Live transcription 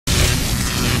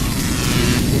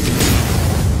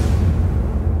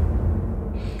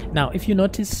Now, if you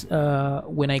notice,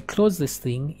 when I close this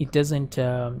thing, it doesn't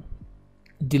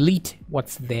delete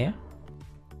what's there.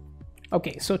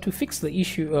 Okay, so to fix the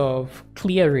issue of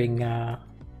clearing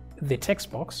the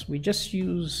text box, we just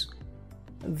use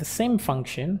the same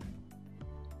function.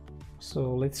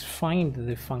 So let's find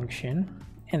the function,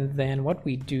 and then what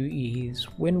we do is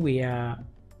when we are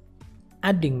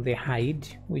adding the hide,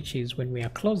 which is when we are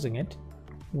closing it,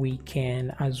 we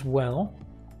can as well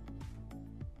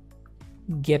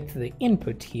get the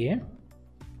input here.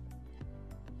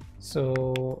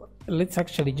 So let's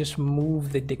actually just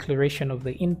move the declaration of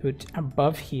the input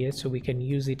above here so we can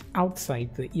use it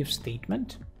outside the if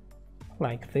statement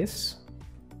like this.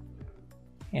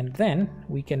 And then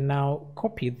we can now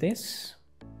copy this,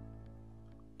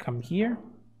 come here,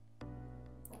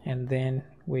 and then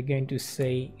we're going to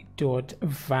say dot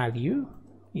value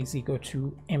is equal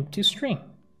to empty string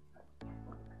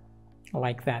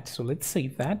like that. So let's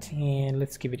save that and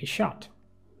let's give it a shot.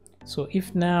 So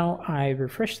if now I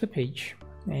refresh the page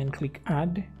and click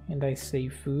add and I say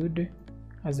food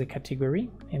as a category,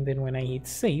 and then when I hit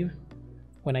save,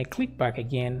 when I click back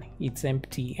again, it's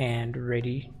empty and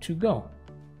ready to go.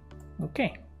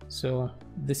 Okay, so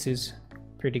this is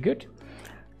pretty good.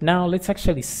 Now let's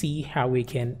actually see how we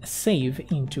can save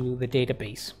into the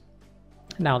database.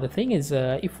 Now the thing is,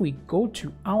 if we go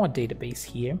to our database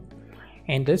here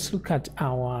and let's look at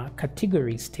our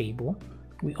categories table,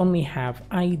 we only have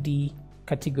ID,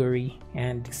 category,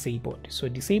 and disabled. So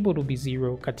disabled will be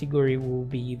 0, category will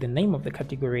be the name of the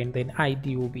category, and then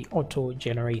ID will be auto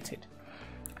generated.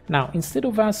 Now instead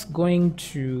of us going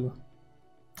to,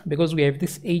 because we have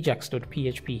this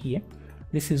ajax.php here,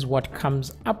 this is what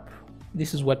comes up,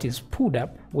 this is what is pulled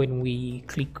up when we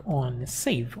click on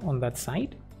save on that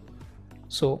side.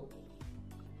 So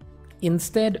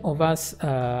instead of us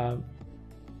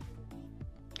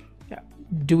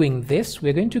doing this,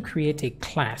 we're going to create a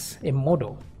class, a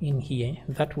model in here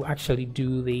that will actually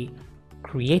do the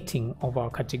creating of our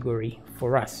category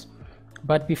for us.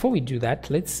 But before we do that,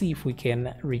 let's see if we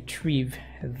can retrieve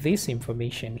this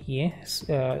information here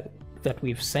that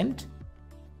we've sent.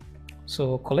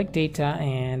 So collect data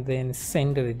and then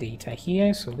send the data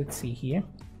here. So let's see here,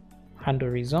 handle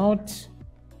result.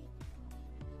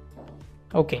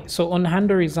 Okay, so on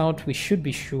handle result, we should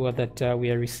be sure that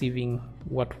we are receiving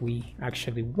what we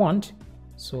actually want.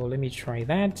 So let me try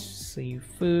that. Save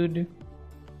food,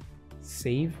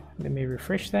 save. Let me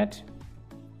refresh that.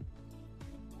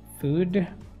 Food,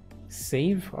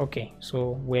 save. Okay,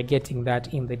 so we're getting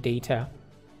that in the data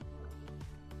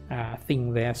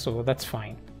thing there, so that's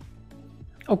fine.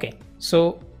 Okay,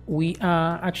 so we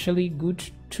are actually good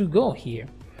to go here.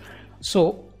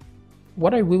 So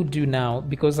what I will do now,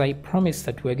 because I promised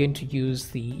that we're going to use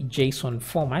the JSON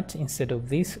format instead of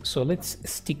this, so let's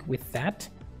stick with that.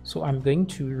 So I'm going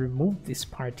to remove this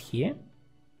part here.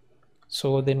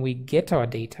 So then we get our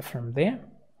data from there.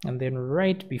 And then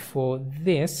right before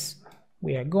this,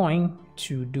 we are going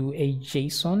to do a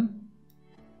JSON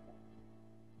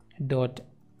dot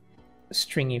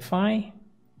stringify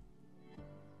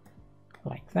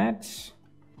like that,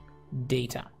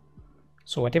 data.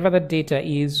 So whatever the data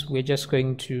is, we're just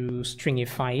going to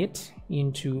stringify it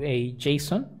into a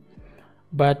JSON.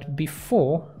 But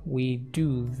before we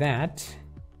do that,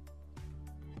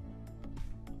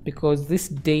 because this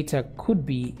data could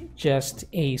be just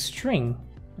a string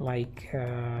like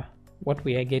what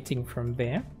we are getting from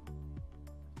there.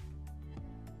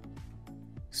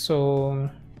 So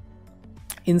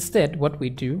instead, what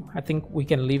we do, I think we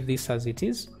can leave this as it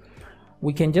is.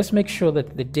 We can just make sure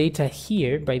that the data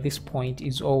here by this point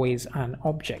is always an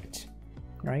object,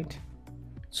 right?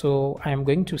 So I am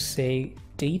going to say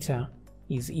data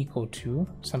is equal to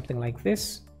something like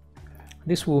this.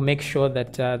 This will make sure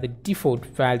that the default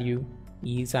value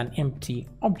is an empty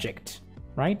object,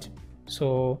 right?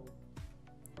 So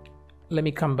let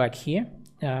me come back here,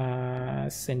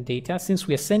 send data. Since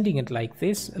we are sending it like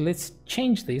this, let's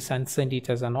change this and send it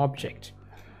as an object.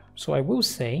 So I will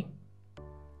say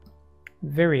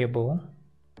variable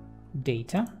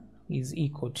data is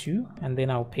equal to, and then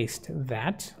I'll paste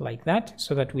that like that,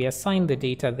 so that we assign the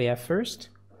data there first,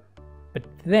 but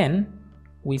then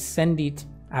we send it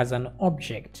as an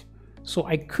object. So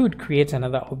I could create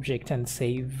another object and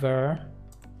say var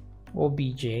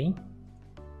obj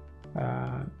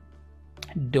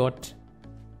dot,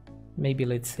 maybe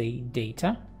let's say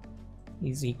data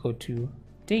is equal to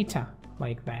data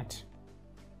like that.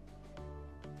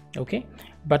 Okay,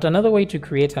 but another way to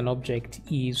create an object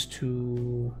is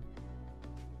to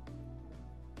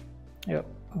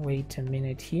wait a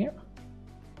minute, here.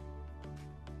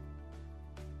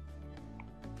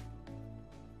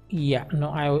 Yeah, no,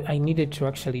 I needed to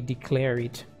actually declare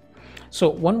it. So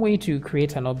one way to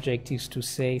create an object is to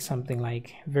say something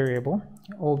like variable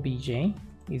obj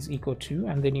is equal to,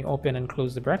 and then you open and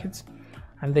close the brackets,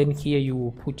 and then here you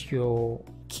will put your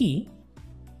key,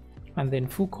 and then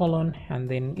full colon, and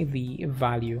then the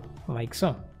value, like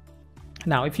so.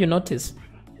 Now if you notice,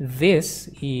 this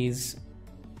is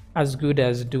as good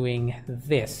as doing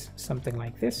this, something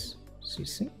like this. So you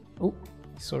see, oh,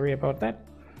 sorry about that.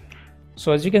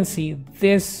 So as you can see,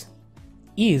 this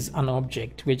is an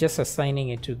object. We're just assigning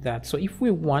it to that. So if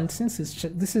we want, since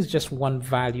this is just one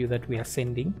value that we are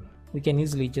sending, we can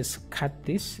easily just cut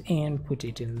this and put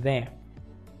it in there.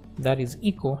 That is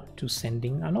equal to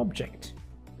sending an object.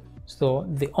 So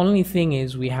the only thing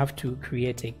is we have to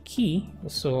create a key.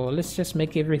 So let's just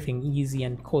make everything easy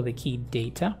and call the key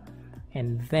data,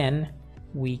 and then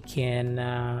we can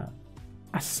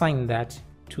assign that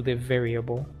to the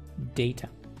variable data,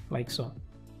 like so.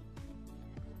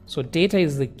 So data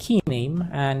is the key name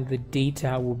and the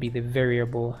data will be the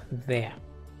variable there.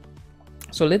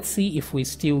 So let's see if we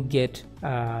still get,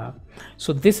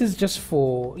 so this is just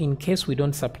for in case we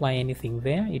don't supply anything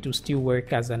there, it will still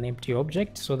work as an empty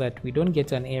object so that we don't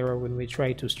get an error when we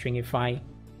try to stringify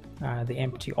the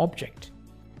empty object.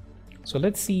 So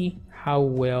let's see how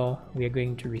well we are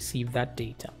going to receive that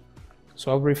data.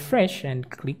 So I'll refresh and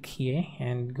click here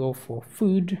and go for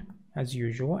food as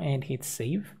usual and hit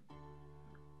save.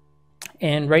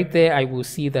 And right there I will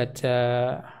see that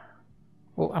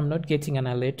oh, I'm not getting an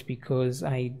alert because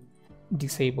I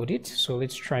disabled it. So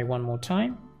let's try one more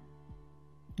time.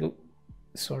 Oh,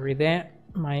 sorry there,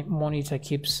 my monitor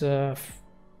keeps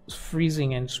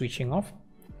freezing and switching off.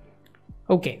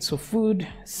 Okay, so food,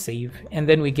 save, and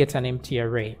then we get an empty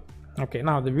array. Okay,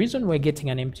 now the reason we're getting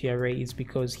an empty array is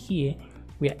because here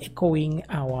we are echoing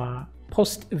our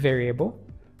post variable,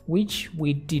 which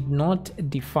we did not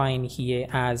define here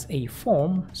as a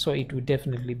form, so it would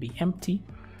definitely be empty.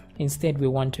 Instead, we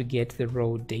want to get the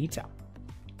raw data.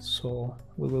 So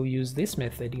we will use this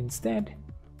method instead,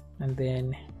 and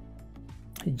then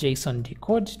JSON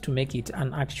decode to make it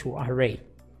an actual array.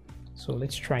 So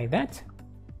let's try that.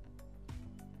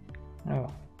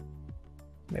 Oh,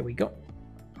 there we go.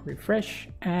 Refresh,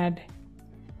 add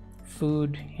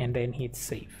food, and then hit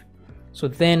save. So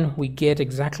then we get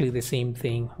exactly the same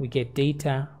thing. We get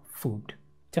data, food,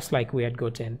 just like we had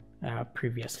gotten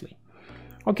previously.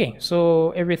 Okay,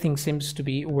 so everything seems to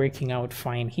be working out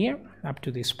fine here. Up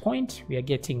to this point, we are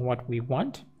getting what we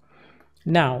want.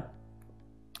 Now,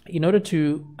 in order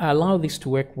to allow this to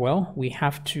work well, we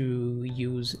have to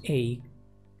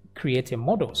create a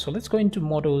model. So let's go into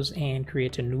models and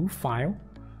create a new file,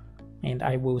 and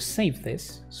I will save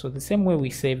this. So the same way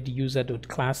we saved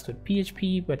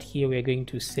user.class.php, but here we're going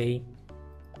to say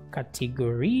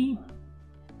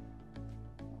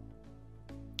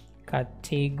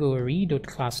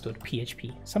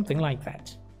category.class.php, something like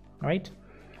that. All right,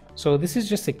 so this is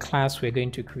just a class we're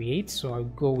going to create. So I'll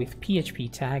go with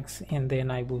PHP tags, and then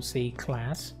I will say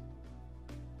class.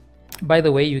 By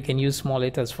the way, you can use small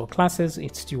letters for classes,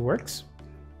 it still works.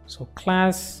 So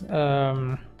class,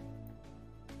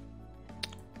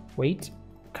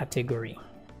 category,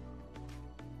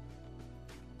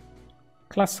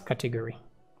 class category.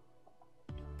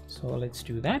 So let's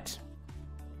do that.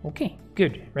 Okay,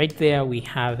 good. Right there we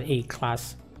have a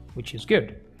class, which is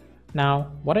good.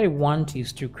 Now what I want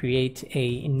is to create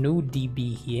a new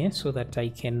DB here so that I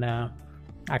can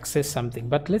access something,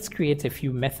 but let's create a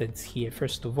few methods here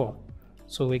first of all.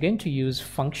 So we're going to use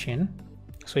function.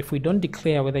 So if we don't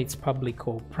declare whether it's public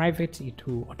or private, it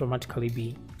will automatically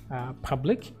be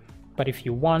public. But if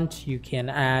you want, you can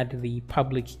add the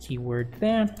public keyword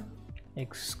there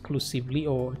exclusively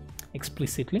or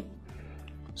explicitly.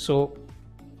 So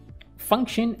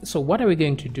function, so what are we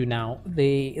going to do now?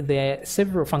 There are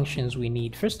several functions we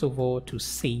need. First of all, to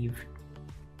save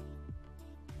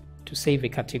a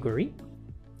category,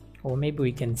 or maybe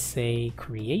we can say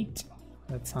create.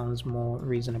 That sounds more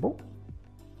reasonable.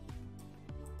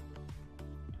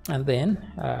 And then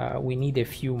we need a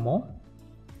few more.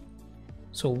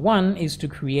 So one is to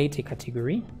create a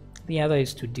category, the other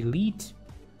is to delete,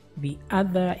 the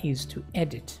other is to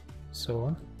edit.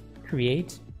 So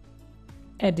create,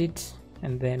 edit,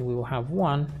 and then we will have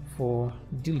one for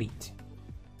delete,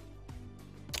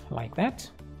 like that.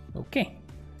 Okay,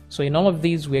 so in all of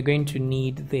these we're going to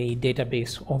need the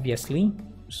database, obviously.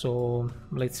 So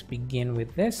let's begin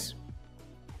with this.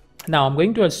 Now I'm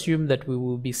going to assume that we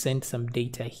will be sent some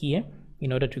data here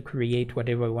in order to create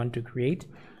whatever I want to create.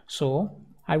 So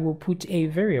I will put a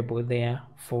variable there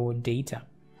for data.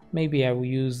 Maybe I will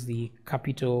use the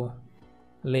capital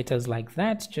letters like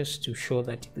that, just to show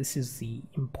that this is the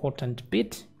important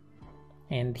bit.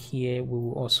 And here we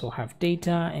will also have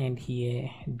data, and here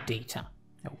data.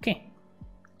 Okay,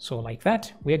 so like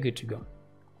that, we're good to go.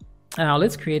 Now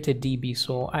let's create a DB.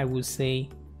 So I will say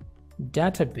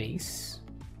database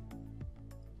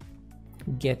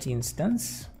get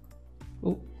instance.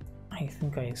 Oh, I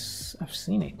think I've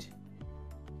seen it.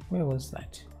 Where was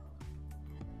that?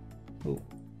 Oh,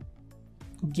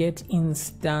 get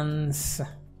instance,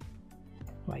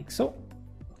 like so.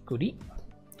 Goodie.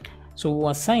 So we'll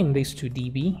assign this to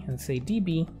DB and say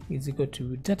DB is equal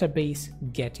to database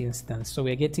get instance. So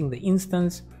we're getting the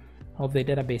instance of the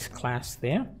database class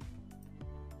there.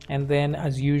 And then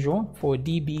as usual for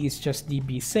DB, it's just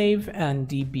DB save and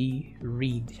DB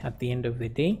read at the end of the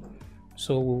day.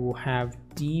 So we will have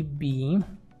DB,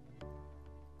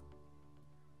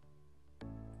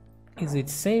 is it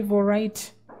save all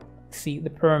right? See, the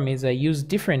problem is I use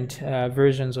different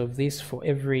versions of this for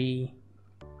every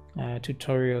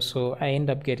tutorial, so I end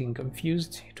up getting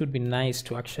confused. It would be nice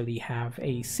to actually have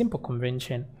a simple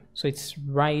convention. So it's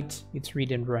write, it's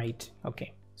read and write.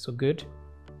 Okay, so good.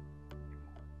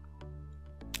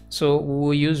 So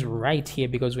we'll use write here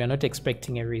because we are not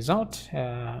expecting a result.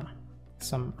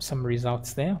 Some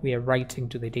results there. We are writing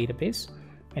to the database,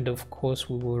 and of course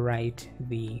we will write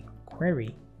the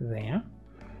query there.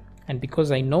 And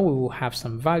because I know we will have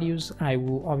some values, I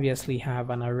will obviously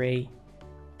have an array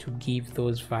to give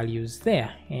those values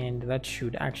there, and that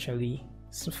should actually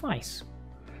suffice.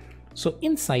 So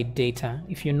inside data,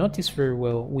 if you notice very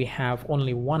well, we have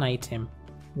only one item,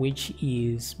 which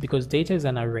is because data is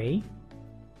an array,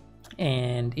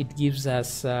 and it gives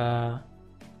us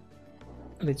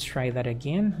let's try that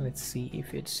again. Let's see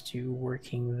if it's still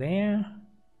working there.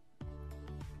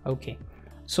 Okay,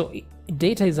 so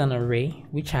data is an array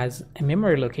which has a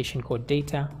memory location called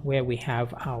data, where we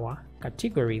have our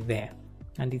category there,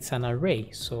 and it's an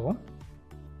array. So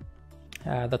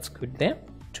that's good there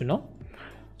to know.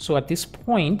 So at this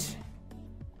point,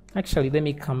 actually, let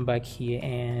me come back here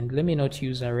and let me not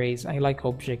use arrays. I like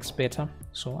objects better.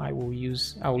 So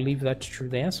I'll leave that true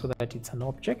there so that it's an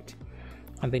object,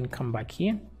 and then come back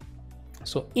here.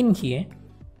 So in here,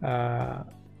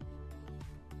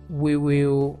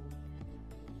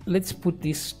 let's put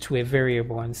this to a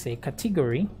variable and say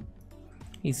category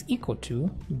is equal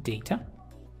to data.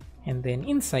 And then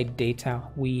inside data,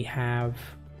 we have,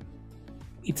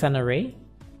 it's an array.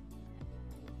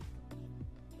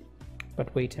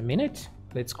 But wait a minute,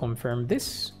 let's confirm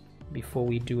this before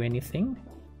we do anything.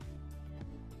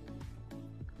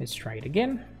 Let's try it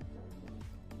again.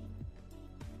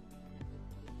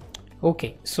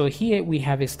 Okay, so here we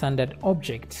have a standard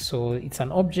object. So it's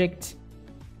an object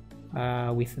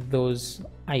with those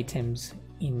items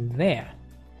in there.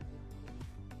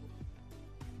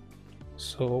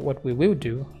 So what we will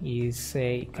do is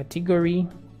say category,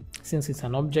 since it's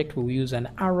an object, we'll use an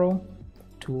arrow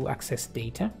to access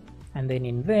data. And then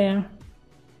in there,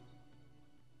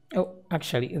 oh,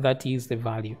 actually that is the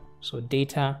value. So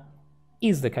data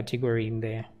is the category in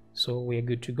there. So we're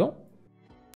good to go.